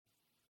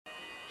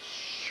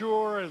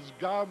sure as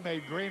God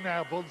made green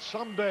apples,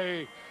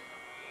 someday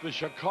the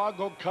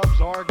Chicago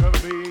Cubs are going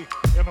to be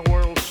in the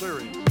World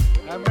Series,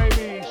 and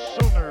maybe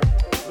sooner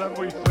than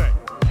we think.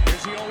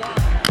 Here's the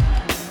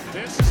 0-1.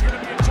 This is going to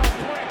be a tough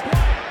play.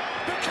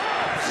 The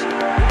Cubs win the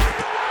World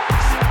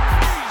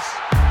Series.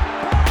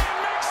 Bryant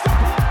makes the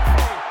play.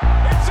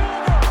 It's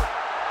over,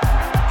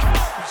 and the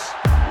Cubs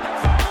have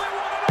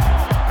finally won it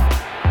all.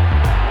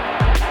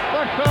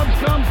 The Cubs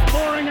come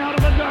pouring out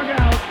of the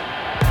dugout,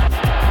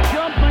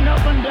 jumping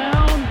up and down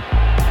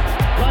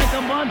like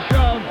a bunch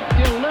of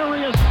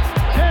delirious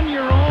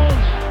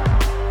 10-year-olds.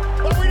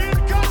 But we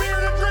didn't come here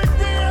to drink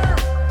beer.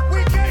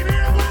 We came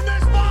here to win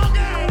this ball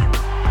game.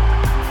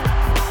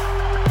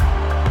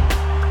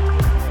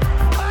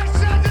 I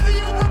said to the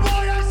Uber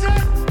boy, I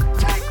said,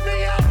 take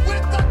me out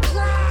with the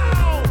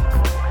crowd.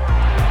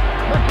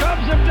 The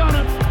Cubs have done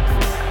it.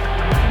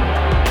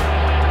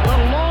 The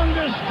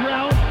longest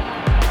drought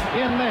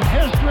in the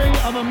history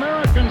of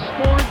American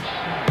sports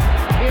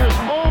is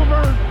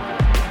over,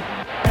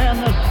 and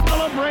the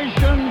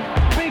celebration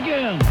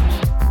begins.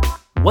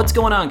 What's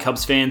going on,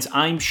 Cubs fans?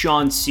 I'm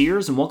Sean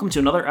Sears, and welcome to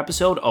another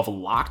episode of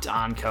Locked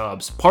On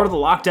Cubs, part of the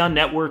Locked On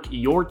Network,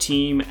 your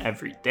team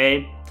every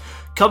day.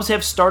 Cubs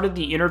have started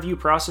the interview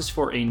process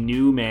for a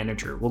new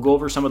manager. We'll go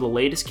over some of the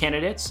latest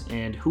candidates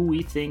and who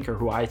we think, or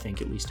who I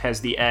think at least, has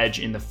the edge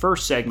in the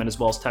first segment, as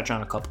well as touch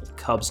on a couple of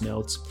Cubs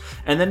notes.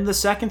 And then in the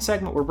second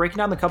segment, we're breaking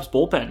down the Cubs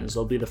bullpen, as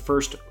it'll be the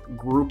first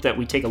group that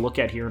we take a look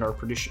at here in our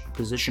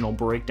positional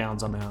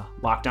breakdowns on the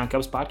Locked On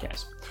Cubs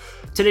podcast.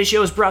 Today's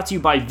show is brought to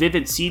you by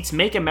Vivid Seats.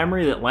 Make a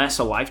memory that lasts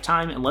a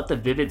lifetime, and let the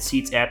Vivid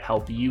Seats app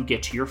help you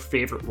get to your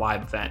favorite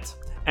live event.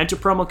 Enter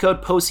promo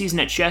code postseason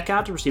at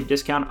checkout to receive a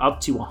discount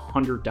up to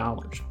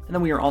 $100. And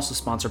then we are also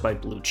sponsored by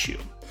Blue Chew.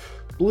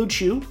 Blue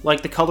Chew,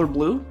 like the color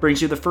blue,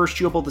 brings you the first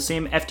chewable with the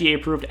same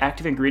FDA-approved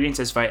active ingredients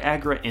as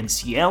Viagra and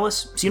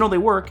Cialis. So you know they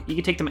work. You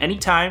can take them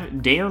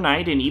anytime, day or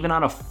night, and even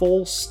on a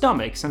full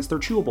stomach since they're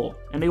chewable.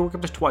 And they work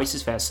up to twice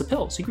as fast as a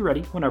pill, so you can be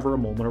ready whenever a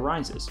moment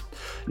arises.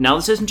 Now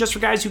this isn't just for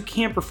guys who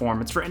can't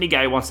perform, it's for any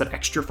guy who wants that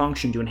extra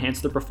function to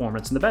enhance their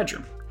performance in the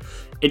bedroom.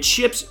 It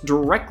ships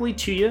directly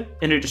to you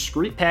in a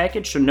discreet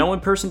package, so no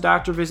in-person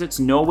doctor visits,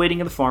 no waiting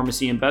in the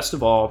pharmacy, and best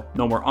of all,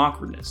 no more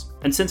awkwardness.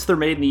 And since they're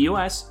made in the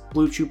US,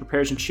 Blue Chew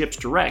prepares and ships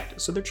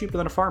direct, so they're cheaper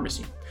than a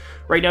pharmacy.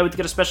 Right now, to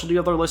get a special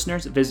deal with our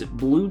listeners, visit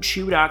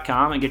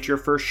BlueChew.com and get your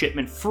first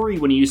shipment free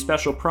when you use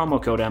special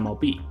promo code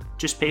MLB.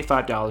 Just pay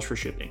 $5 for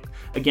shipping.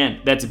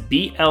 Again, that's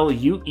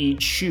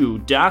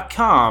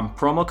BLUEChew.com,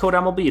 promo code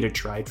MLB to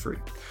try it free.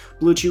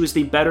 Blue Chew is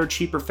the better,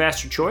 cheaper,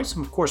 faster choice,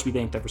 and of course, we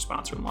thank them for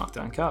sponsoring Locked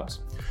On Cubs.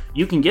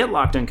 You can get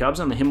Locked On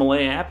Cubs on the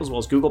Himalaya app, as well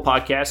as Google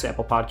Podcasts,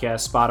 Apple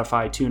Podcasts,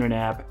 Spotify, TuneIn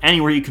app,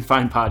 anywhere you can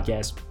find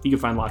podcasts, you can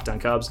find Locked On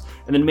Cubs.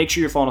 And then make sure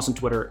you're following us on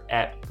Twitter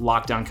at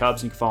Locked On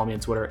Cubs, and you can follow me on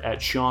Twitter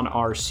at Sean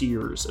R.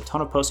 Sears. A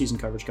ton of postseason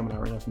coverage coming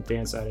out right now from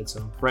Fansided,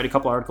 so write a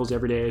couple articles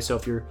every day. So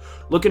if you're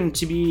looking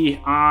to be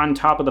on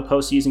top of the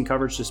postseason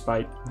coverage,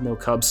 despite no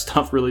Cubs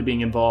stuff really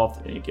being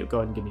involved, go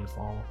ahead and give me a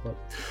follow. But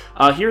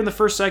here in the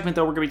first segment,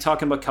 though, we're going to be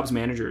talking about Cubs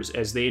managers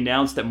as they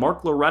announced that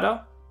Mark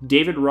Loretta,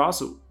 David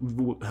Ross,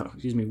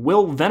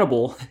 Will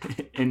Venable,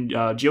 and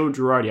Joe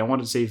Girardi. I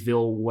wanted to say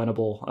Vil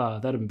Venable.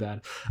 That'd have been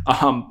bad.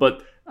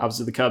 But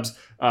obviously the Cubs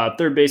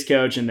third base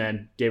coach, and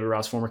then David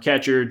Ross, former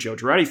catcher, Joe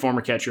Girardi,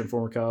 former catcher and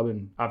former Cub,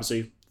 and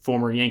obviously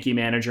former Yankee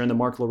manager, and then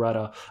Mark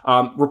Loretta.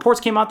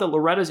 Reports came out that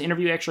Loretta's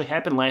interview actually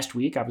happened last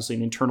week, obviously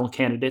an internal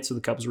candidate, so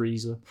the Cubs were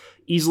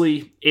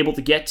easily able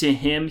to get to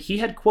him. He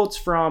had quotes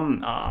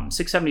from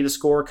 670 The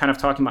Score, kind of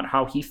talking about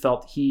how he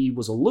felt he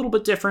was a little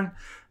bit different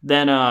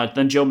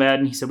than Joe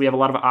Maddon. He said, we have a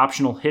lot of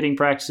optional hitting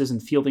practices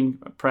and fielding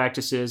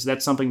practices.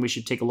 That's something we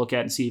should take a look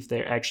at and see if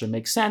they actually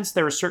make sense.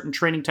 There are certain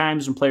training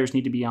times when players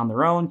need to be on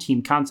their own.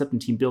 Team concept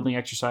and team building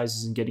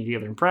exercises and getting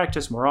together in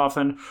practice more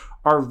often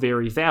are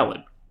very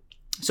valid.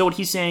 So what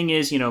he's saying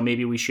is,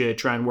 maybe we should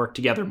try and work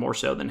together more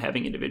so than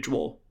having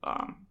individual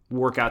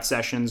workout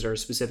sessions or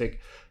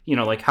specific,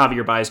 like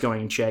Javier Baez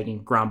going and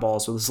shagging ground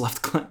balls with his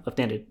left hand with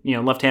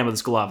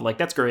his glove. Like,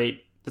 that's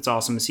great. That's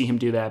awesome to see him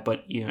do that.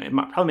 But, it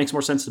probably makes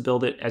more sense to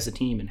build it as a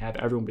team and have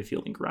everyone be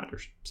fielding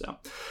grounders. So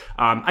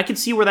I can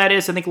see where that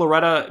is. I think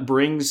Loretta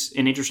brings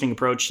an interesting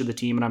approach to the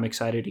team, and I'm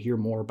excited to hear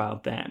more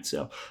about that.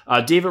 So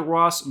David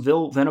Ross,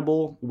 Will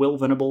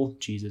Venable,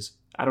 Jesus.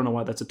 I don't know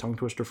why that's a tongue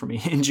twister for me,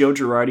 and Joe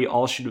Girardi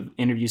all should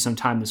interview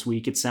sometime this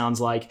week. It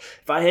sounds like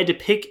if I had to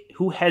pick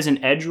who has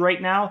an edge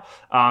right now,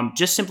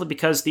 just simply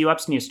because Theo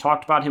Epstein has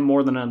talked about him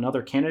more than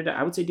another candidate,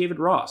 I would say David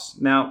Ross.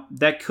 Now,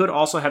 that could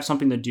also have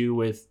something to do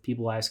with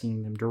people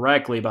asking them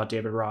directly about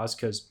David Ross,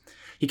 because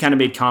he kind of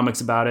made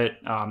comics about it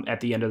at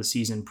the end of the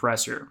season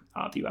presser,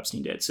 Theo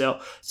Epstein did.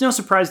 So it's no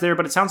surprise there,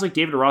 but it sounds like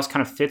David Ross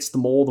kind of fits the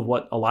mold of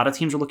what a lot of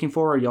teams are looking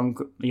for, a young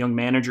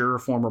manager, a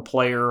former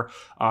player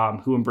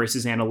who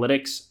embraces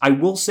analytics. I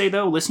will say,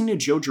 though, listening to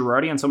Joe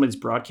Girardi on some of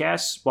these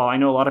broadcasts, while I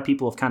know a lot of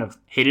people have kind of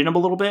hated him a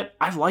little bit,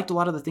 I've liked a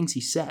lot of the things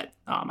he said.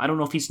 I don't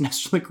know if he's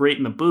necessarily great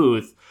in the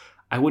booth.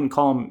 I wouldn't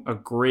call him a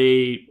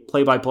great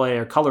play-by-play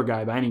or color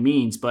guy by any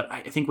means, but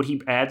I think what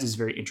he adds is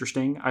very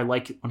interesting. I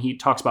like when he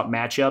talks about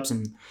matchups,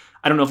 and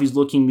I don't know if he's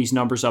looking these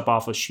numbers up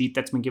off a sheet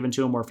that's been given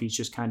to him or if he's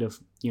just kind of,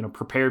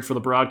 prepared for the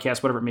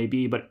broadcast, whatever it may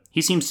be, but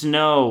he seems to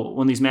know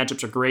when these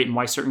matchups are great and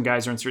why certain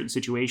guys are in certain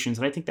situations,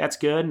 and I think that's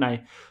good,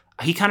 and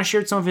he kind of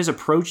shared some of his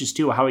approaches,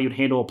 too, how he would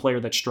handle a player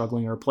that's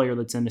struggling or a player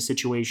that's in a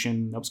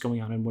situation that was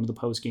going on in one of the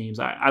post games.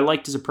 I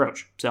liked his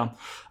approach. So,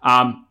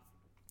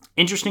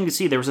 interesting to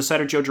see. There was a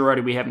side of Joe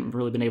Girardi we haven't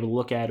really been able to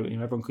look at.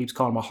 Everyone keeps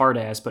calling him a hard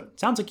ass, but it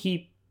sounds like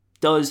he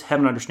does have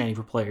an understanding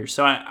for players.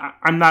 So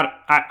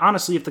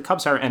honestly, if the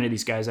Cubs hire any of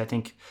these guys, I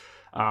think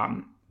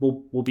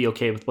we'll be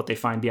okay with what they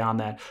find beyond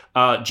that.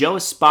 Joe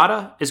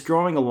Espada is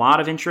growing a lot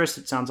of interest.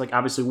 It sounds like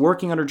obviously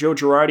working under Joe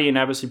Girardi and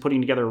obviously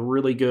putting together a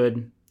really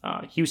good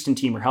Houston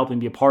team or helping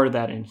be a part of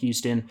that in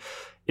Houston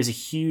is a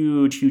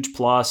huge, huge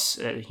plus.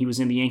 He was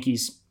in the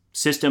Yankees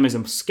system as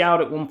a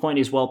scout at one point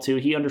as well too.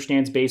 He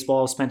understands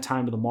baseball, spent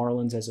time with the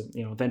Marlins as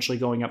eventually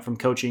going up from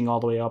coaching all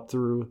the way up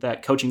through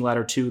that coaching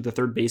ladder to the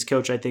third base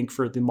coach, I think,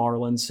 for the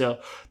Marlins. So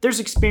there's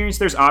experience,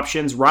 there's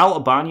options. Raul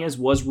Ibanez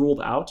was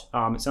ruled out.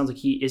 It sounds like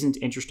he isn't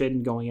interested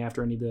in going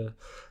after any of the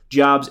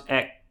jobs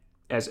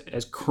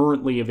as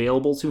currently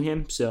available to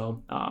him.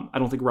 So I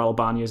don't think Raul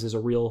Ibanez is a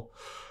real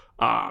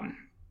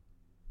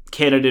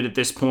candidate at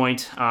this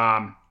point.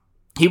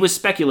 He was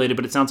speculated,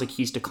 but it sounds like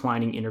he's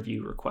declining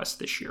interview requests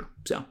this year.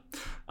 So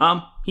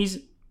he's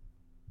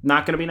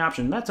not going to be an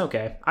option. That's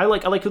okay. I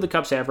like who the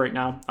Cubs have right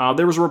now.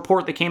 There was a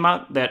report that came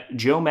out that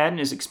Joe Maddon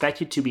is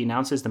expected to be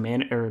announced as the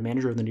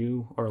manager of the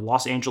new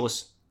Los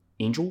Angeles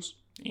Angels,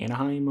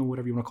 Anaheim, or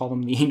whatever you want to call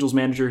them, the Angels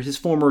manager, his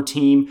former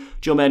team.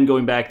 Joe Maddon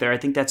going back there. I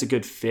think that's a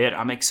good fit.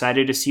 I'm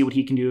excited to see what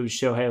he can do with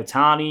Shohei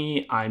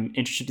Ohtani. I'm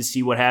interested to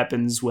see what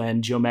happens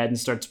when Joe Maddon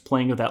starts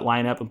playing with that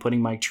lineup and putting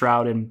Mike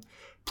Trout in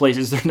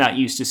places they're not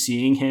used to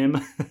seeing him.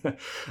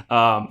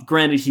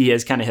 Granted, he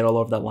has kind of hit all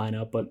over that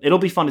lineup, but it'll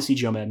be fun to see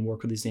Joe Maddon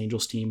work with his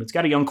Angels team. It's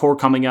got a young core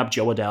coming up.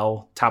 Joe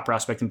Adell, top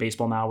prospect in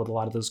baseball now with a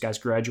lot of those guys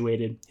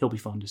graduated. He'll be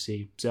fun to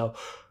see. So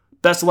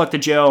best of luck to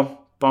Joe.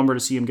 Bummer to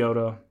see him go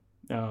to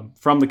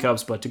from the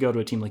Cubs, but to go to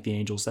a team like the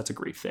Angels, that's a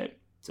great fit.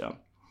 So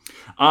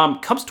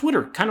Cubs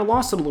Twitter kind of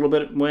lost it a little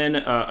bit when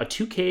a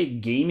 2K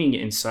gaming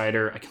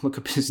insider, I can look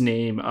up his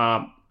name,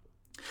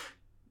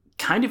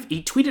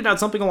 he tweeted out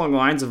something along the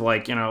lines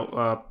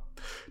of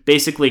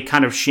basically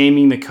kind of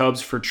shaming the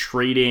Cubs for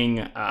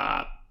trading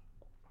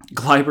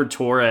Gleyber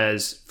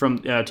Torres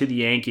to the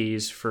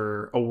Yankees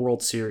for a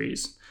World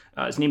Series.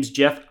 His name's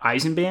Jeff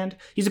Eisenband.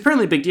 He's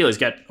apparently a big deal. He's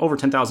got over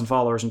 10,000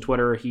 followers on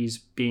Twitter. He's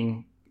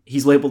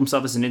labeled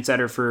himself as an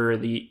insider for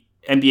the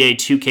NBA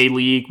 2K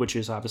League, which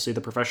is obviously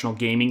the professional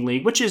gaming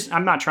league, which is,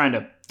 I'm not trying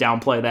to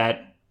downplay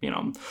that.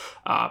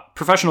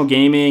 Professional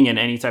gaming and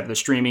any type of the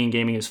streaming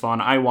gaming is fun.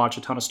 I watch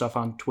a ton of stuff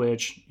on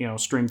Twitch,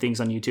 stream things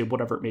on YouTube,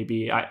 whatever it may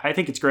be. I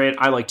think it's great.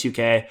 I like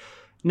 2K.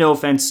 No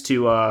offense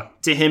to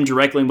him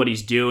directly in what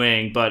he's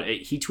doing, but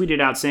he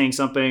tweeted out saying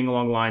something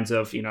along the lines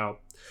of,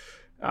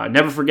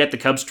 never forget the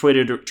Cubs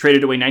traded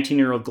away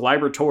 19-year-old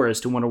Gleyber Torres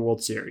to win a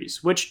World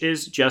Series, which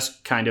is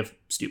just kind of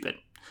stupid.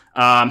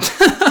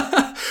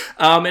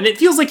 And it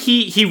feels like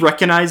he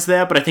recognized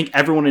that, but I think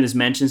everyone in his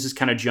mentions is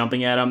kind of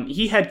jumping at him.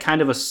 He had kind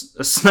of a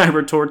snide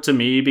retort to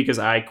me because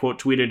I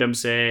quote tweeted him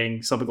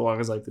saying something along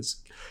as like,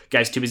 this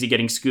guy's too busy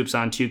getting scoops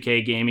on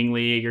 2K Gaming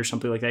League or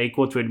something like that. He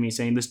quote tweeted me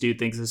saying this dude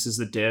thinks this is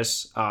the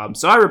diss.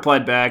 So I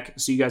replied back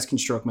so you guys can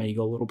stroke my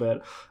ego a little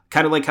bit.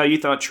 Kind of like how you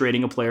thought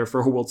trading a player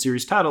for a World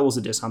Series title was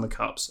a diss on the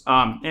Cubs.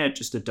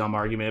 Just a dumb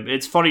argument.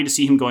 It's funny to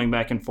see him going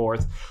back and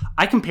forth.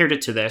 I compared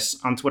it to this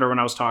on Twitter when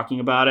I was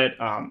talking about it.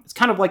 It's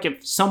kind of like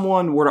if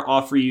someone were to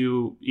offer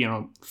you,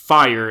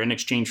 fire in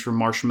exchange for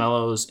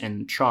marshmallows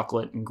and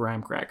chocolate and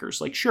graham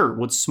crackers. Like, sure,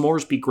 would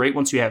s'mores be great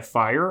once you have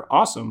fire?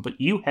 Awesome,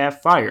 but you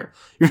have fire.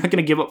 You're not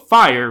going to give up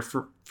fire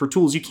for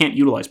tools you can't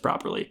utilize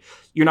properly.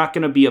 You're not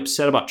going to be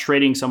upset about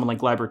trading someone like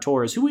Gleyber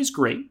Torres, who is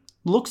great,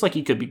 looks like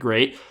he could be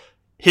great.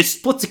 His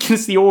splits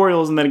against the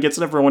Orioles and then against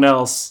everyone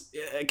else,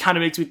 it kind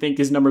of makes me think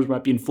his numbers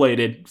might be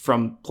inflated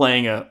from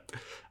playing a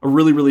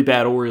really, really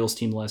bad Orioles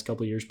team the last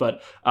couple of years.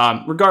 But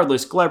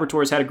regardless, Gleyber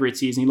Torres had a great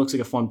season. He looks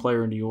like a fun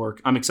player in New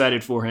York. I'm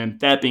excited for him.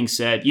 That being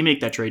said, you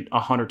make that trade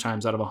 100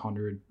 times out of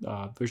 100.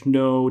 There's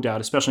no doubt,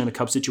 especially in the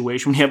Cubs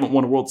situation when you haven't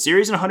won a World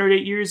Series in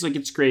 108 years. Like,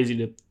 it's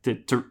crazy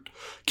to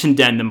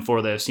condemn them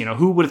for this.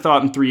 Who would have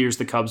thought in 3 years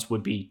the Cubs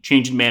would be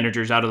changing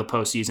managers out of the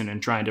postseason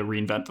and trying to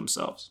reinvent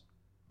themselves?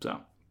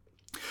 So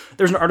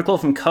there's an article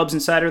from Cubs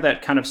Insider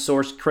that kind of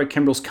sourced Craig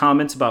Kimbrell's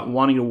comments about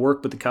wanting to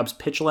work with the Cubs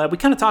pitch lab. We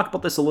kind of talked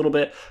about this a little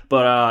bit,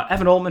 but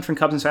Evan Oltmann from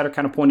Cubs Insider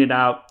kind of pointed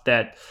out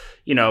that,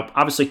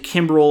 obviously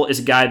Kimbrell is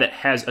a guy that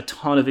has a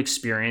ton of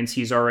experience.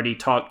 He's already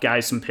taught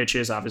guys some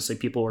pitches. Obviously,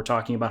 people were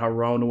talking about how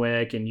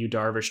Roanowick and Yu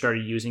Darvish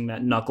started using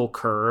that knuckle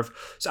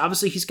curve. So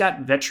obviously, he's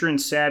got veteran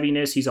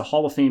savviness. He's a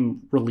Hall of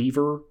Fame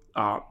reliever.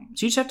 So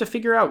you just have to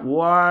figure out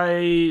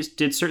why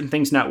did certain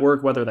things not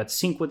work, whether that's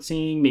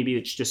sequencing, maybe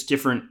it's just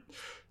different,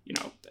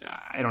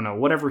 I don't know,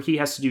 whatever he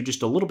has to do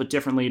just a little bit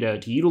differently to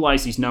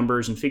utilize these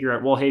numbers and figure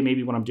out, well, hey,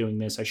 maybe when I'm doing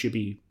this, I should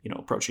be,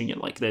 approaching it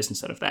like this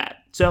instead of that.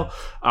 So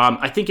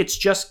I think it's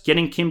just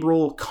getting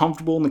Kimbrel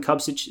comfortable in the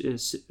Cubs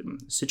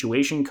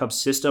situation, Cubs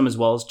system, as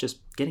well as just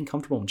getting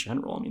comfortable in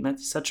general. I mean,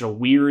 that's such a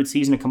weird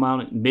season to come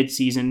out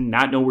mid-season,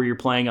 not know where you're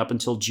playing up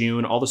until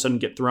June, all of a sudden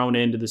get thrown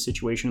into the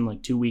situation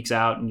like 2 weeks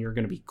out and you're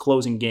going to be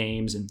closing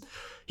games. And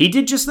he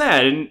did just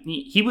that, and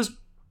he was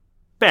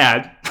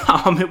bad.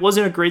 It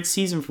wasn't a great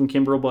season from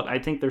Kimbrel, but I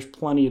think there's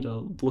plenty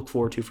to look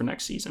forward to for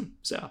next season.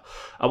 So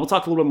we'll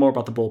talk a little bit more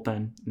about the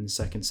bullpen in the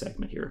second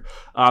segment here.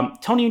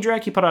 Tony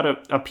Andracki put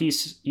out a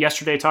piece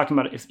yesterday talking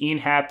about if Ian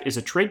Happ is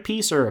a trade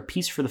piece or a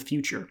piece for the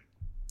future.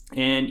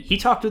 And he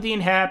talked with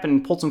Ian Happ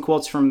and pulled some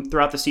quotes from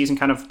throughout the season,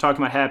 kind of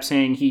talking about Happ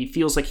saying he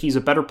feels like he's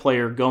a better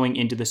player going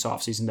into this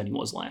offseason than he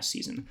was last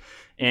season.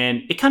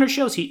 And it kind of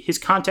shows his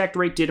contact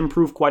rate did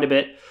improve quite a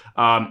bit.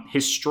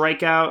 His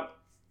strike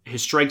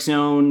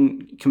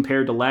zone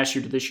compared to last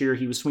year to this year,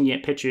 he was swinging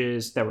at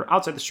pitches that were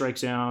outside the strike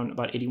zone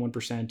about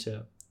 81%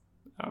 to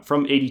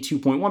from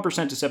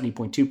 82.1% to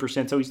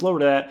 70.2%. So he's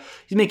lowered that.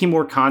 He's making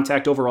more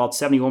contact overall at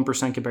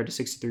 71% compared to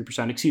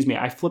 63%. Excuse me,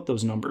 I flipped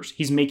those numbers.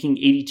 He's making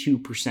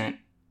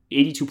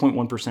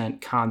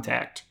 82.1%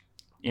 contact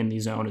in the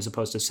zone as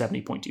opposed to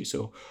 70.2.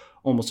 So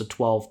almost a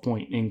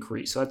 12-point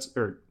increase. So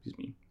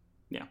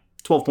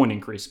 12-point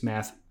increase.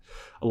 Math.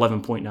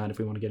 11.9 if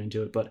we want to get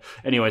into it. But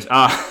anyways,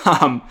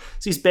 so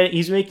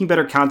he's making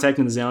better contact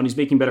in the zone. He's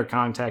making better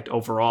contact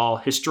overall.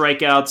 His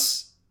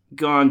strikeouts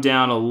gone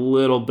down a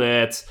little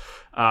bit.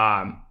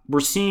 We're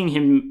seeing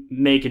him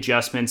make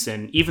adjustments,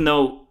 and even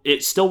though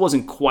it still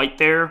wasn't quite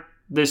there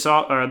the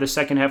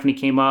second half when he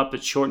came up,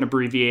 it's short and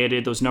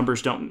abbreviated. Those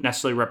numbers don't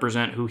necessarily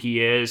represent who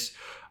he is.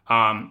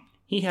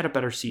 He had a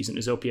better season.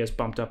 His OPS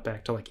bumped up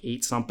back to like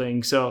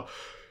 8-something. So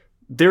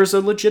there's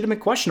a legitimate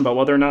question about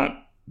whether or not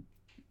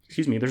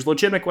there's a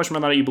legitimate question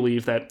about whether you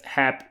believe that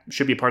Happ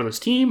should be a part of this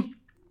team.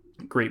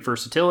 Great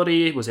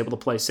versatility, was able to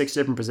play 6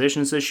 different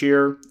positions this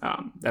year.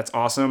 That's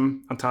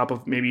awesome. On top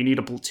of maybe you need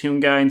a platoon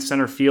guy in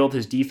center field.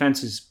 His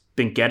defense has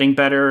been getting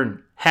better,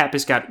 and Happ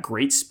has got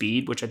great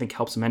speed, which I think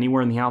helps him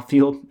anywhere in the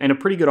outfield, and a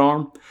pretty good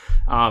arm.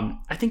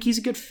 I think he's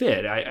a good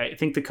fit. I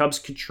think the Cubs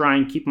could try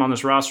and keep him on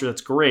this roster.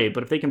 That's great,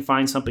 but if they can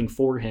find something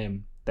for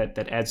him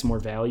that adds more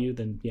value,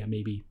 then yeah,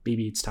 maybe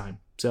it's time.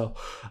 So,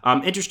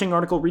 interesting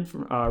article.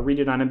 Read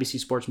it on NBC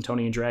Sports from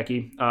Tony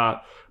Andracki.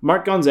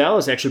 Mark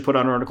Gonzalez actually put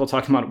out an article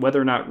talking about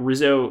whether or not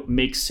Rizzo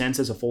makes sense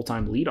as a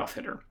full-time leadoff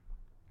hitter.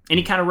 And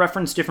he kind of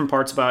referenced different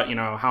parts about,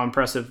 how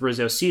impressive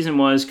Rizzo's season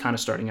was, kind of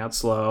starting out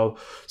slow.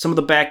 Some of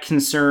the back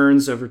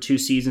concerns over 2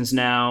 seasons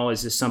now.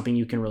 Is this something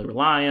you can really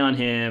rely on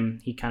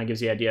him? He kind of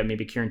gives the idea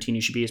maybe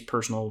Caratini should be his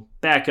personal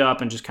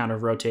backup and just kind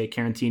of rotate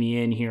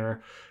Caratini in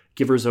here,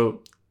 give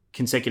Rizzo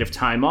consecutive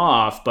time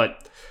off.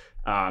 But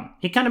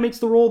he kind of makes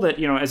the role that,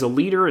 as a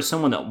leader, as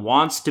someone that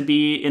wants to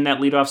be in that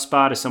leadoff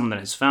spot, as someone that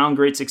has found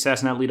great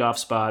success in that leadoff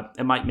spot,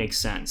 it might make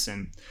sense.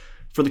 And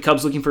for the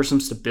Cubs looking for some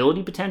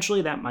stability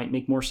potentially, that might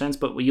make more sense.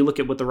 But when you look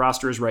at what the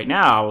roster is right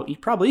now, he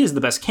probably is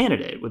the best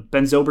candidate, with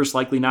Ben Zobrist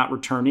likely not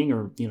returning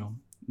or,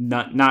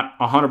 not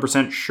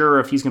 100% sure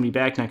if he's going to be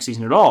back next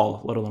season at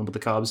all, let alone with the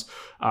Cubs.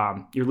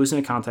 You're losing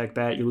a contact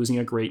bat. You're losing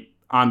a great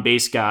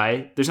on-base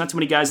guy. There's not too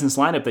many guys in this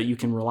lineup that you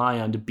can rely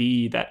on to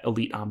be that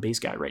elite on-base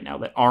guy right now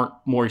that aren't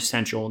more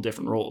essential in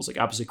different roles. Like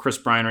obviously Chris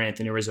Bryant or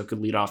Anthony Rizzo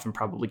could lead off and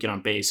probably get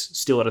on base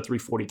still at a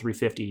 340,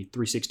 350,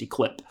 360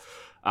 clip.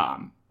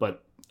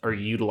 But are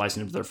you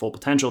utilizing them to their full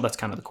potential? That's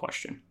kind of the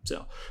question.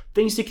 So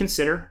things to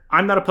consider.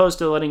 I'm not opposed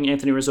to letting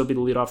Anthony Rizzo be the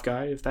leadoff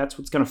guy. If that's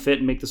what's going to fit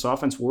and make this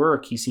offense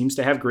work, he seems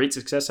to have great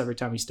success every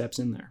time he steps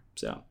in there.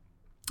 So.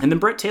 And then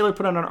Brett Taylor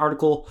put out an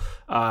article,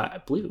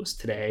 I believe it was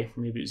today,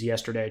 maybe it was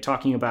yesterday,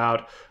 talking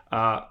about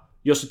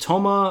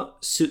Yoshitoma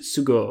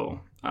Tsugo.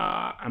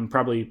 I'm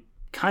probably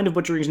kind of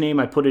butchering his name.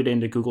 I put it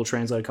into Google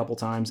Translate a couple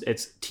times.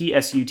 It's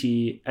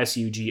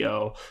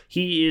Tsutusugo.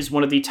 He is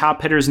one of the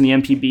top hitters in the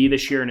MPB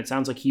this year, and it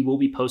sounds like he will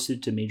be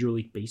posted to Major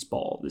League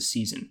Baseball this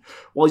season.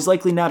 While he's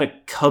likely not a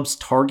Cubs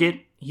target,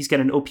 he's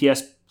got an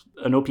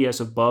OPS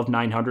above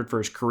 900 for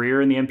his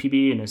career in the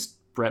MPB, and as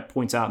Brett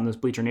points out in this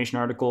Bleacher Nation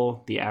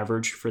article, the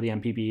average for the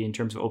MPB in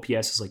terms of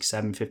OPS is like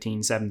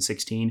 715,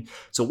 716.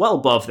 So well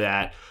above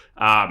that.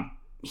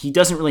 He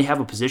doesn't really have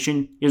a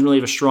position. He doesn't really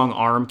have a strong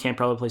arm. Can't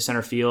probably play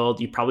center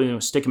field. You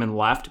probably stick him in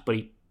left, but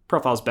he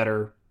profiles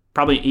better.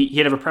 Probably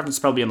he'd have a preference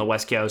probably on the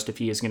West Coast if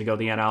he is going to go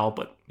the NL,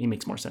 but he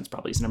makes more sense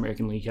probably as an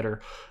American League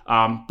hitter.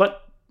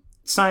 But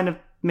sign of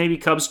maybe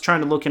Cubs trying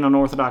to look in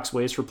unorthodox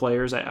ways for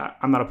players.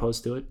 I'm not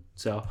opposed to it.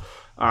 So,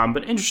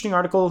 but interesting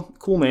article,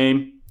 cool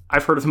name.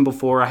 I've heard of him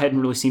before. I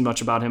hadn't really seen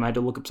much about him. I had to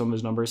look up some of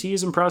his numbers. He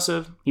is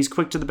impressive. He's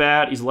quick to the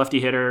bat. He's a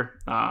lefty hitter.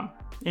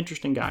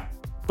 Interesting guy.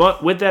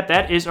 But with that,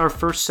 that is our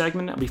first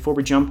segment. Before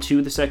we jump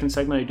to the second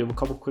segment, I do have a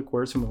couple quick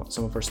words from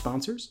some of our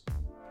sponsors.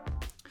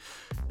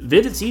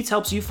 Vivid Seats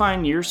helps you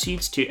find your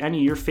seats to any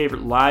of your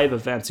favorite live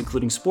events,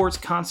 including sports,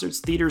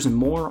 concerts, theaters, and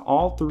more,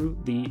 all through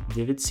the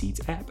Vivid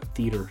Seats app.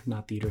 Theater,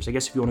 not theaters. I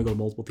guess if you want to go to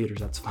multiple theaters,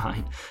 that's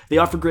fine. They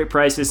offer great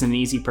prices and an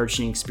easy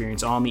purchasing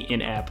experience all in the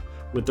in-app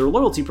with their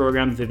loyalty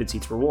program, Vivid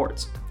Seats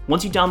Rewards.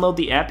 Once you download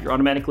the app, you're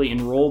automatically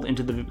enrolled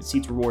into the Vivid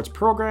Seats Rewards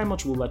program,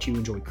 which will let you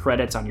enjoy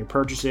credits on your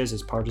purchases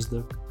as part of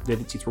the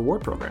Vivid Seats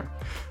Reward program.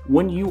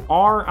 When you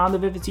are on the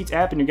Vivid Seats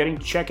app and you're getting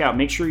to checkout,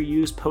 make sure you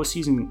use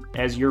postseason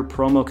as your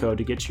promo code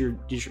to get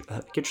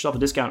yourself a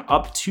discount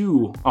up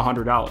to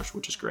 $100,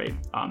 which is great.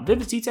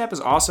 Vivid Seats app is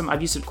awesome.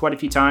 I've used it quite a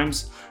few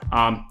times.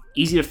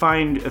 Easy to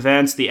find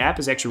events. The app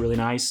is actually really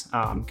nice,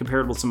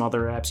 comparable to some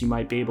other apps you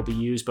might be able to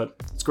use, but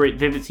it's great.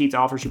 Vivid Seats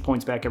offers you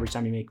points back every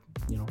time you make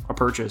a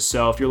purchase.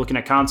 So if you're looking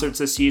at concerts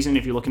this season,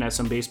 if you're looking at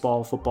some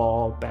baseball,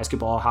 football,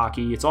 basketball,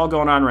 hockey, it's all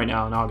going on right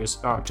now in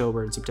August,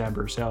 October, and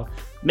September. So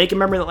make a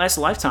memory that lasts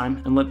a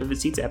lifetime and let Vivid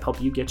Seats app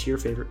help you get to your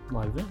favorite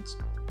live events.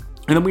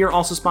 And then we are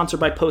also sponsored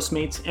by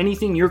Postmates.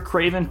 Anything you're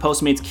craving,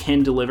 Postmates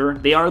can deliver.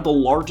 They are the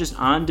largest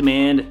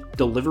on-demand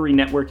delivery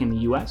network in the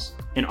U.S.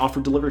 and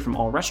offer delivery from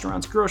all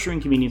restaurants, grocery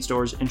and convenience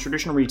stores, and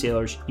traditional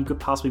retailers you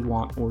could possibly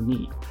want or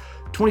need.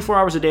 24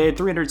 hours a day,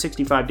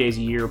 365 days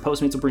a year,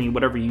 Postmates will bring you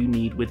whatever you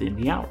need within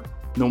the hour.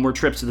 No more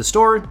trips to the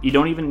store. You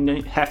don't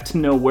even have to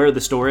know where the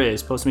store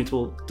is. Postmates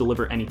will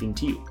deliver anything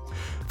to you.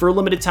 For a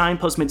limited time,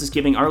 Postmates is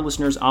giving our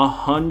listeners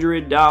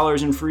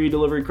 $100 in free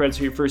delivery credits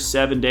for your first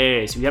 7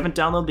 days. If you haven't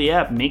downloaded the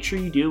app, make sure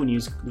you do and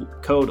use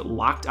code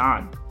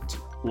LOCKEDON.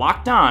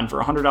 Locked On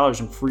for $100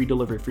 in free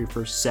delivery for your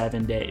first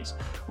 7 days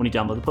when you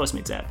download the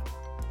Postmates app.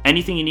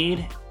 Anything you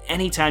need,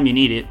 anytime you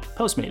need it,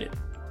 Postmate it.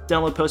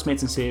 Download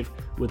Postmates and save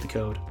with the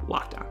code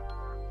LOCKEDON.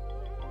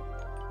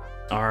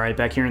 All right,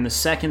 back here in the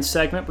second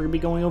segment, we're going to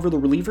be going over the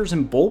relievers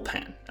and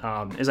bullpen.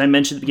 As I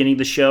mentioned at the beginning of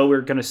the show,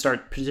 we're going to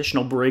start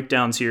positional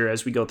breakdowns here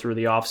as we go through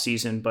the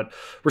offseason, but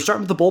we're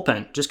starting with the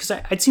bullpen, just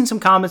because I'd seen some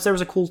comments. There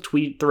was a cool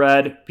tweet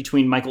thread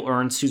between Michael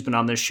Ernst, who's been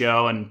on this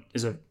show and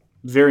is a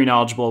very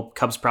knowledgeable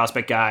Cubs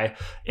prospect guy,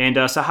 and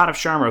Sahadev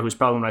Sharma, who's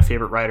probably one of my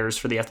favorite writers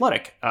for The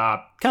Athletic,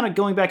 kind of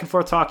going back and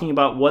forth talking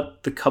about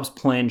what the Cubs'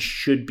 plan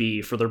should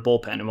be for their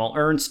bullpen. And while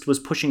Ernst was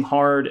pushing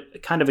hard,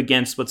 kind of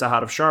against what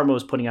Sahadev Sharma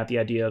was putting out the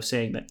idea of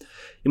saying that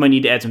you might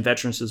need to add some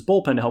veterans to this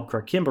bullpen to help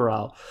Craig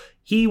Kimbrel,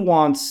 he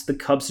wants the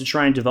Cubs to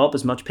try and develop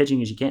as much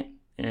pitching as you can.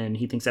 And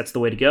he thinks that's the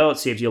way to go. It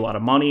saves you a lot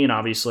of money. And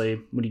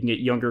obviously, when you can get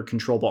younger,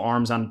 controllable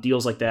arms on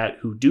deals like that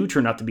who do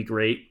turn out to be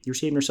great, you're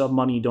saving yourself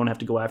money. You don't have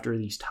to go after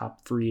these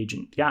top free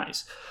agent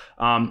guys.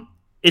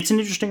 It's an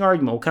interesting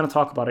argument. We'll kind of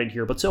talk about it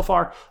here. But so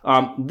far,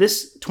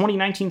 this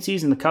 2019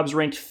 season, the Cubs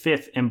ranked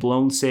 5th in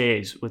blown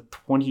saves with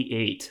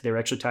 28. They were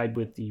actually tied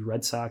with the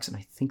Red Sox and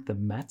I think the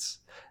Mets.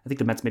 I think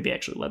the Mets maybe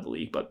actually led the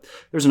league, but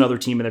there's another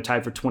team and they're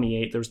tied for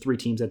 28. There's 3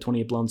 teams that had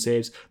 28 blown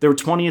saves. They were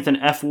 20th in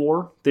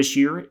F-WAR this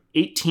year,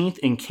 18th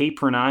in K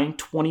per 9,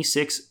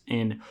 26th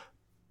in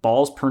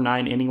balls per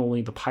 9 inning.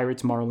 Only the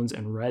Pirates, Marlins,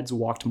 and Reds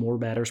walked more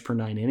batters per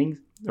 9 innings.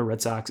 The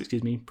Red Sox,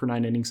 per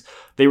 9 innings.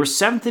 They were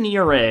 7th in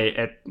ERA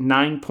at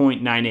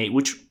 9.98,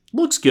 which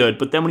looks good,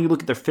 but then when you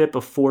look at their FIP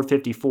of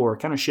 454, it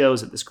kind of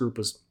shows that this group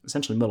was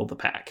essentially middle of the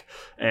pack.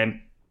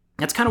 And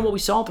that's kind of what we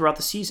saw throughout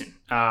the season.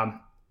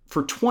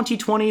 For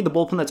 2020, the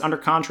bullpen that's under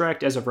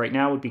contract as of right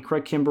now would be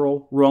Craig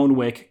Kimbrel, Rowan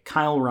Wick,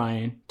 Kyle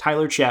Ryan,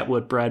 Tyler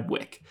Chatwood, Brad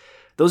Wick.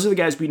 Those are the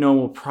guys we know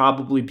will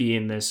probably be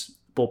in this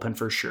bullpen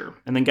for sure.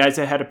 And then guys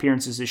that had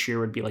appearances this year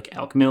would be like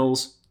Alec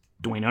Mills,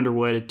 Dwayne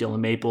Underwood,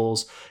 Dylan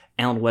Maples,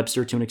 Alan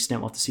Webster to an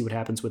extent. We'll have to see what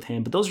happens with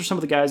him. But those are some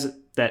of the guys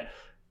that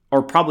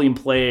are probably in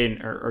play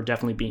and are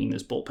definitely being in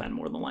this bullpen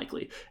more than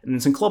likely. And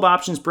then some club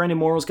options. Brandon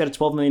Morrow's got a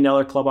 $12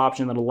 million club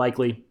option that'll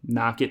likely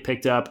not get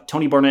picked up.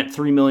 Tony Barnett,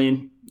 $3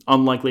 million.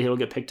 Unlikely he'll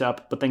get picked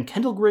up. But then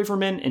Kendall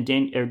Graverman and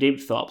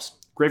David Phelps.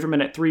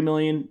 Graverman at $3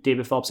 million,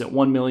 David Phelps at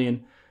 $1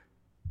 million.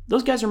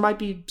 Those guys might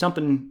be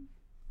something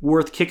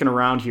worth kicking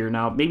around here.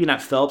 Now, maybe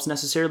not Phelps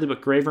necessarily,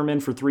 but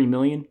Graverman for $3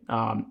 million.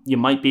 You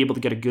might be able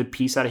to get a good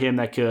piece out of him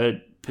that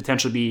could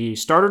potentially be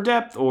starter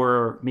depth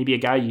or maybe a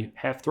guy you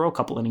have throw a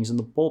couple innings in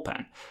the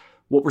bullpen.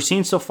 What we're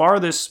seeing so far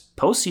this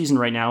postseason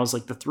right now is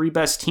like the 3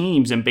 best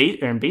teams in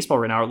baseball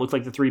right now. It looked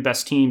like the 3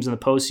 best teams in the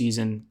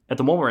postseason at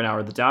the moment right now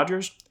are the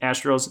Dodgers,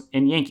 Astros,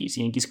 and Yankees.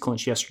 The Yankees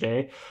clinched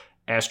yesterday.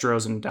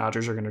 Astros and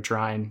Dodgers are going to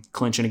try and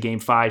clinch in a Game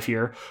 5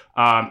 here,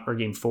 or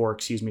Game 4,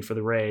 for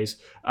the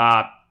Rays.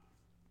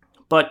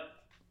 But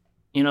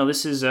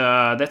this is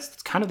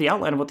that's kind of the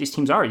outline of what these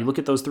teams are. You look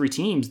at those 3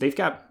 teams; they've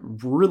got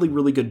really,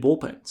 really good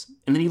bullpens.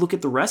 And then you look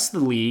at the rest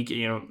of the league.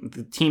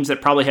 The teams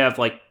that probably have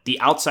like the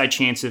outside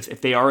chance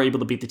if they are able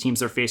to beat the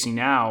teams they're facing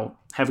now,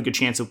 have a good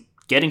chance of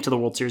getting to the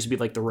World Series would be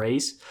like the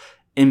Rays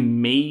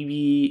and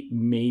maybe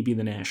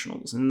the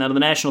Nationals. And now the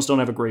Nationals don't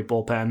have a great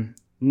bullpen.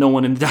 No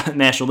one in the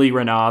National League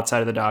right now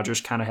outside of the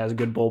Dodgers kind of has a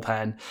good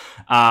bullpen.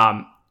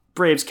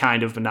 Braves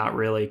kind of, but not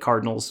really.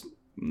 Cardinals.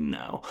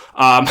 No.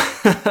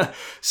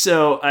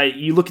 So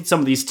you look at some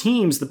of these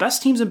teams, the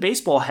best teams in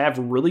baseball have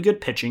really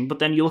good pitching, but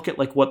then you look at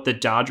like what the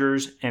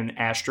Dodgers and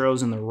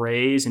Astros and the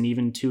Rays and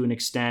even to an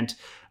extent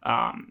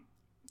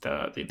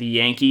the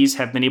Yankees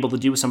have been able to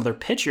do with some of their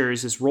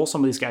pitchers is roll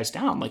some of these guys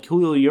down. Like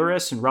Julio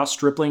Urias and Ross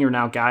Stripling are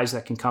now guys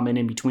that can come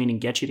in between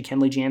and get you to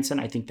Kenley Jansen.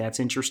 I think that's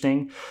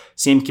interesting.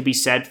 Same can be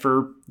said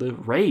for the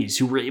Rays,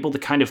 who were able to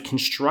kind of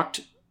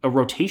construct a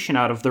rotation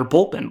out of their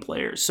bullpen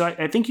players. So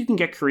I think you can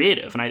get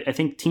creative, and I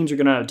think teams are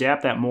going to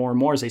adapt that more and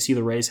more as they see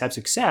the Rays have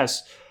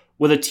success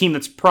with a team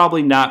that's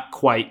probably not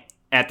quite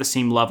at the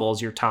same level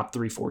as your top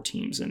 3-4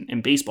 teams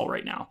in baseball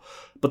right now.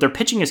 But their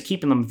pitching is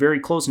keeping them very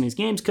close in these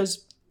games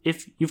because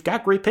if you've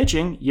got great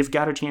pitching, you've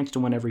got a chance to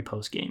win every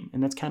post game,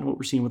 and that's kind of what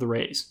we're seeing with the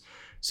Rays.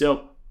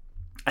 So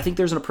I think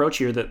there's an approach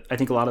here that I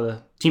think a lot of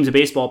the teams of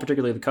baseball,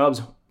 particularly the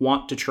Cubs,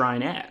 want to try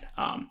and add.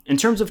 In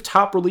terms of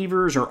top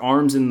relievers or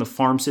arms in the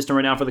farm system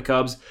right now for the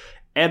Cubs,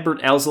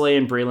 Adbert Alzolay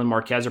and Braylon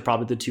Marquez are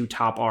probably the two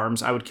top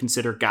arms. I would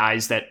consider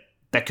guys that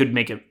could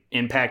make an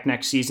impact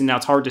next season. Now,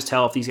 it's hard to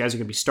tell if these guys are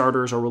going to be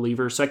starters or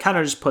relievers, so I kind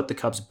of just put the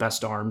Cubs'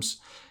 best arms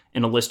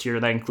in a list here.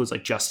 That includes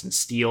like Justin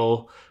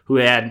Steele, who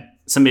had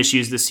some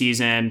issues this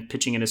season,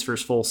 pitching in his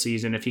first full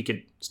season. If he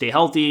could stay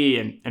healthy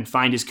and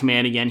find his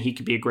command again, he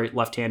could be a great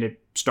left-handed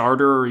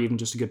starter or even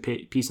just a good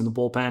piece in the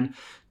bullpen.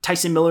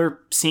 Tyson Miller,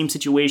 same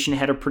situation,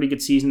 had a pretty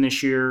good season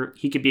this year.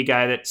 He could be a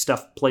guy that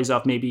stuff plays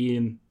off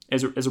maybe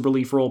as a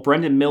relief role.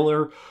 Brendan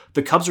Miller,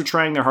 the Cubs are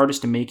trying their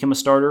hardest to make him a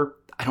starter.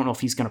 I don't know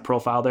if he's going to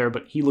profile there,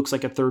 but he looks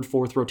like a third,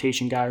 fourth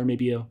rotation guy or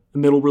maybe a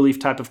middle relief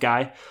type of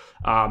guy.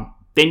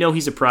 They know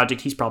he's a project.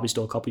 He's probably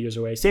still a couple years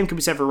away. Same can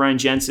be said for Ryan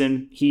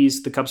Jensen.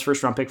 He's the Cubs'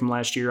 first-round pick from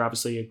last year.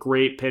 Obviously a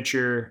great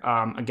pitcher,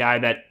 a guy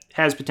that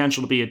has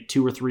potential to be a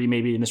 2 or 3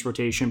 maybe in this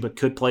rotation, but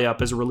could play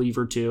up as a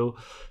reliever too.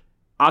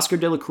 Oscar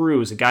De La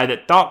Cruz, a guy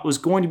that thought was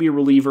going to be a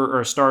reliever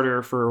or a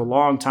starter for a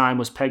long time,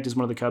 was pegged as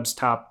one of the Cubs'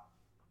 top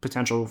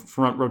potential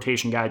front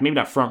rotation guys. Maybe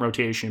not front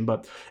rotation,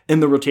 but in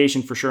the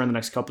rotation for sure in the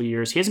next couple of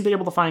years. He hasn't been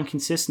able to find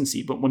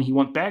consistency, but when he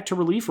went back to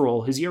relief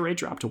role, his ERA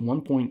dropped to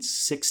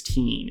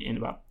 1.16 in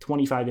about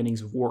 25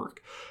 innings of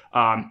work.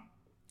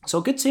 So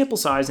a good sample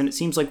size, and it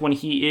seems like when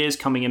he is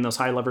coming in those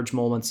high leverage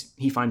moments,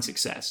 he finds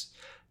success.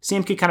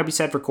 Same could kind of be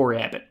said for Corey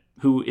Abbott,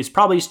 who is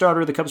probably a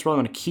starter. The Cubs are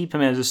probably going to keep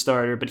him as a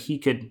starter, but he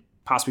could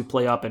possibly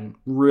play up and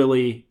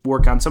really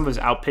work on some of his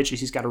out pitches.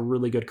 He's got a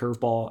really good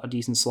curveball, a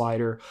decent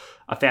slider,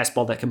 a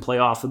fastball that can play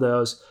off of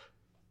those.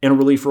 In a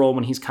relief role,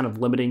 when he's kind of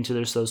limiting to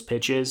those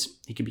pitches,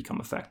 he can become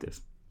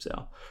effective.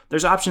 So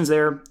there's options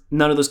there.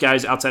 None of those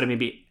guys outside of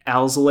maybe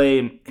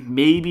Alzolay and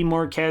maybe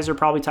Marquez are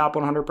probably top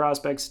 100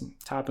 prospects,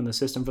 top in the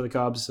system for the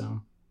Cubs.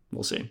 So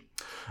we'll see.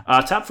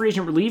 Top free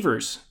agent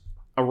relievers.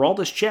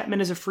 Aroldis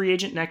Chapman is a free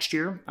agent next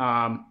year.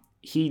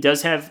 He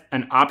does have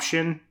an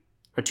option,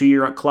 a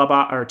 2-year club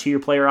or a 2-year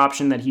player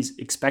option that he's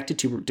expected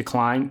to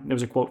decline. There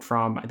was a quote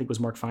from, I think it was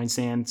Mark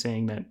Feinsand,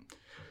 saying that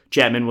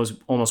Chapman was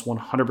almost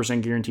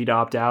 100% guaranteed to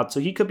opt out. So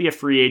he could be a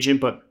free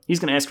agent, but he's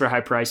going to ask for a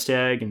high price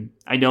tag. And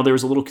I know there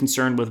was a little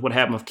concern with what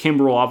happened with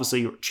Kimbrel.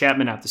 Obviously,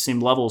 Chapman at the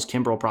same level as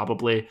Kimbrel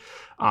probably.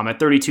 At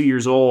 32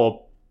 years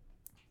old,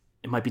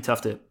 it might be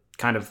tough to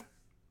kind of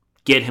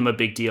get him a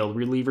big deal.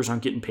 Relievers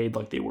aren't getting paid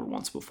like they were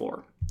once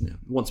before.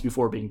 Once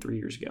before being 3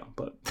 years ago.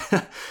 But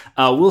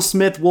Will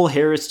Smith, Will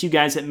Harris, two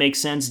guys that make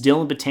sense.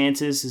 Dylan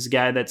Betances is a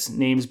guy that's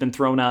name has been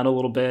thrown out a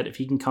little bit. If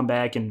he can come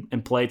back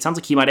and play, it sounds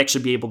like he might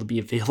actually be able to be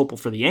available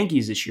for the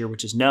Yankees this year,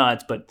 which is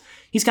nuts. But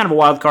he's kind of a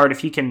wild card.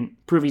 If he can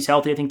prove he's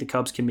healthy, I think the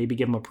Cubs can maybe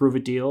give him a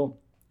prove-it deal.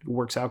 It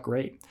works out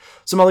great.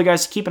 Some other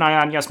guys to keep an eye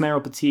on,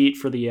 Yasmaro Petit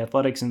for the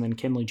Athletics and then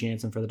Kenley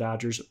Jansen for the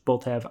Dodgers.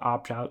 Both have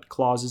opt-out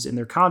clauses in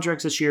their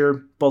contracts this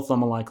year. Both of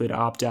them are likely to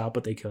opt out,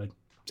 but they could.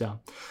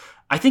 So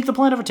I think the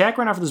plan of attack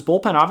right now for this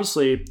bullpen,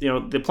 obviously,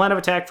 the plan of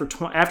attack for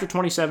after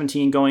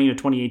 2017 going into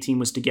 2018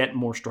 was to get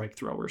more strike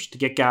throwers, to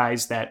get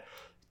guys that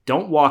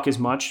don't walk as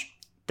much,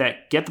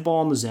 that get the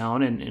ball in the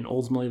zone, and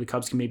ultimately the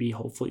Cubs can maybe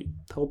hopefully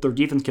hope their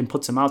defense can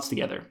put some outs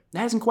together. That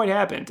hasn't quite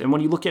happened. And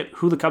when you look at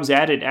who the Cubs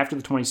added after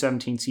the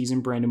 2017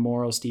 season, Brandon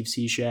Morrow, Steve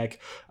Cishek,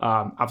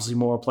 obviously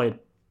Morrow played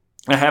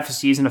a half a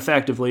season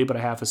effectively, but a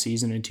half a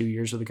season in 2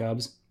 years for the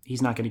Cubs.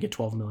 He's not going to get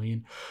 $12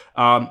 million.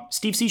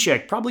 Steve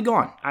Cishek, probably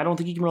gone. I don't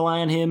think you can rely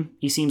on him.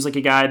 He seems like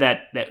a guy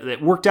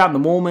that worked out in the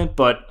moment,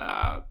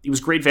 but he was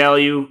great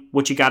value.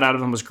 What you got out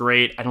of him was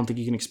great. I don't think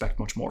you can expect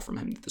much more from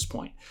him at this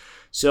point.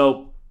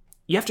 So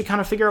you have to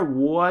kind of figure out,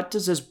 what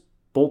does this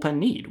bullpen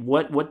need?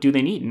 What do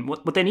they need? And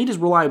what they need is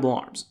reliable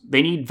arms.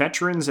 They need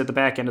veterans at the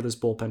back end of this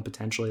bullpen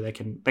potentially that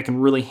can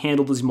really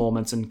handle these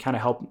moments and kind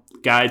of help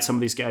guide some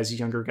of these guys, these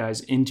younger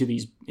guys, into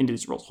these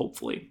roles,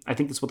 hopefully. I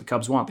think that's what the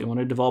Cubs want. They want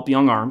to develop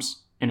young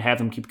arms and have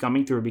them keep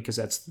coming through because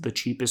that's the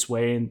cheapest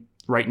way and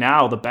right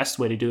now the best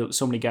way to do it with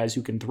so many guys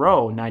who can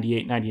throw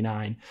 98,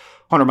 99,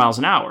 100 miles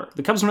an hour.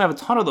 The Cubs don't have a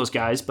ton of those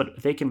guys, but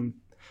if they can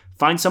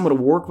find someone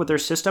to work with their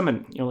system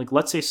and, like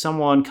let's say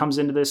someone comes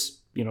into this,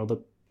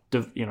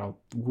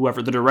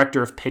 whoever the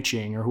director of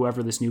pitching or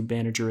whoever this new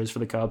manager is for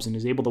the Cubs and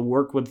is able to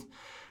work with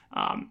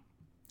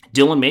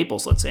Dylan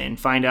Maples, let's say, and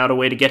find out a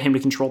way to get him to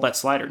control that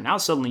slider. Now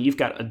suddenly you've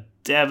got a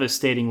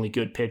devastatingly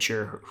good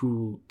pitcher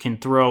who can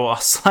throw a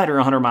slider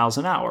 100 miles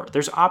an hour.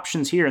 There's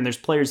options here, and there's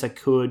players that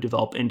could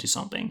develop into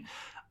something.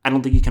 I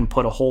don't think you can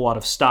put a whole lot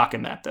of stock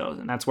in that, though,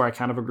 and that's where I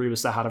kind of agree with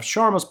Sahadev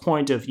Sharma's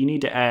point of you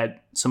need to add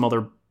some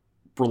other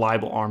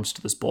reliable arms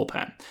to this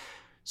bullpen.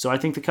 So I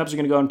think the Cubs are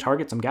going to go and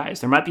target some guys.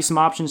 There might be some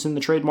options in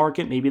the trade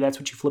market. Maybe that's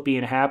what you flip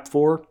Ian Happ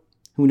for.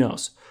 Who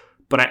knows?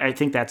 But I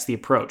think that's the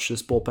approach.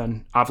 This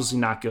bullpen, obviously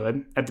not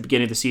good. At the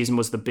beginning of the season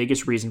was the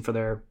biggest reason for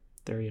their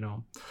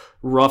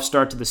rough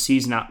start to the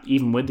season,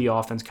 even with the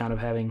offense kind of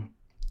having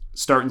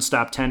start and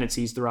stop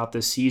tendencies throughout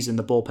this season.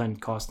 The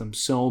bullpen cost them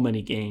so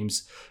many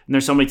games. And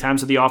there's so many times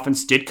that the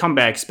offense did come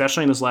back,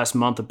 especially in this last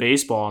month of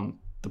baseball, and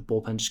the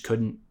bullpen just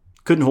couldn't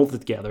hold it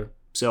together.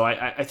 So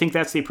I think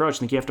that's the approach. I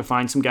think you have to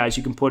find some guys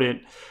you can put in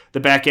the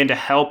back end to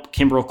help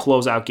Kimbrel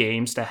close out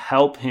games, to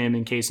help him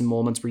in case in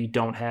moments where you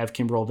don't have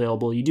Kimbrel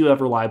available. You do have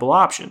reliable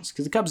options,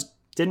 because the Cubs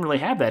didn't really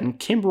have that, and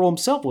Kimbrel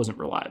himself wasn't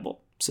reliable.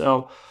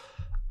 So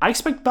I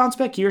expect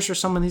bounce-back years for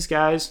some of these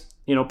guys.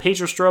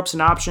 Pedro Strup's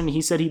an option.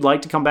 He said he'd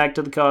like to come back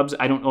to the Cubs.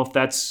 I don't know if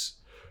that's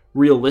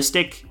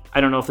realistic.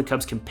 I don't know if the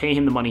Cubs can pay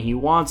him the money he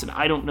wants, and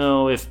I don't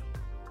know if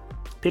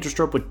Pedro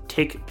Strop would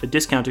take a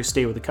discount to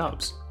stay with the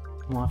Cubs.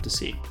 We'll have to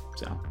see.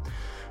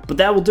 But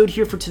that will do it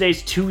here for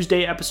today's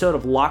Tuesday episode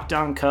of Locked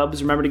On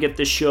Cubs. Remember to get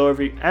this show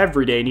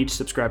every day. You need to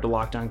subscribe to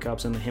Locked On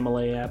Cubs on the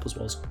Himalaya app, as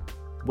well as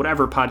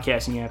whatever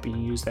podcasting app you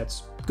use.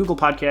 That's Google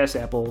Podcasts,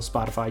 Apple,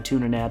 Spotify,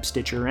 TuneIn app,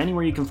 Stitcher,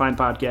 anywhere you can find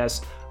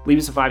podcasts. Leave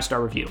us a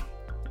 5-star review.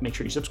 Make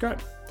sure you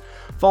subscribe.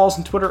 Follow us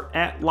on Twitter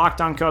at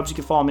Locked On Cubs. You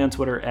can follow me on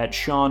Twitter at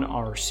Sean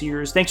R.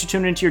 Sears. Thanks for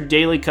tuning into your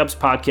daily Cubs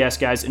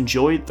podcast, guys.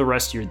 Enjoy the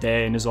rest of your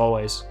day, and as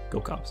always,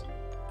 go Cubs.